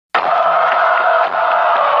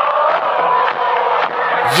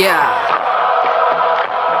Yeah.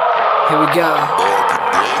 Here we go.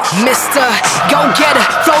 Mr. Go-Getter,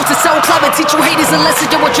 flows are so clever, teach you haters a lesson.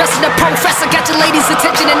 You're addressing the professor, got your ladies'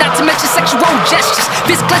 attention, and not to mention sexual gestures.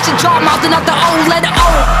 Fist clenching, jaw mouthing out the O letter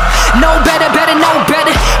O. No better, no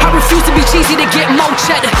better. I refuse to be cheesy to get more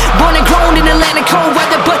cheddar. Born and grown in Atlanta, cold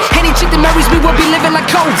weather, but any chick that marries me will be living like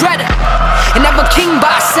Coretta. And I'm a king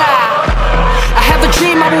by side. I have a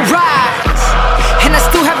dream I will rise, and I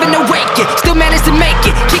still haven't awakened. Still managed to make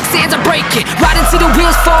it. Kickstands are breaking. Riding till the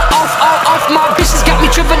wheels fall off, all off. My bitches got me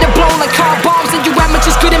driven to blow like car bombs. And you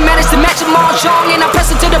amateurs couldn't manage to match a mahjong. And I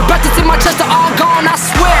press it to the breath that's in my chest are all gone. I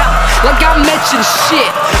swear, like I mentioned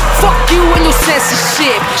shit. Fuck you and your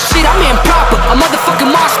censorship. Shit, I'm improper, a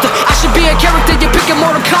motherfucking monster. I should be a character you're picking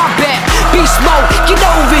Mortal Kombat. Beast mode, get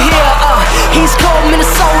over here. He's cold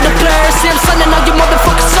Minnesota players. Sam son and all you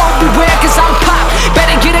motherfuckers so beware. Cause I'm pop,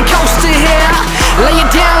 better get a coaster here. Lay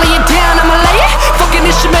it down, I'ma lay it. Fucking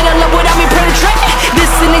instrumental love without me penetrating.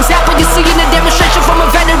 This is an example you see in a demonstration from a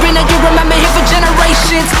veteran, and you remember him for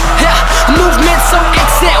generations. Yeah, movement so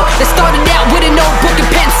excel. That started out with a notebook and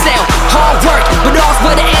pencil. Hard work, but all's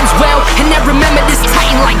but it ends well. And now remember this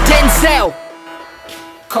titan like Denzel.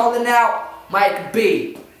 Calling out Mike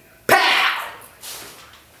B.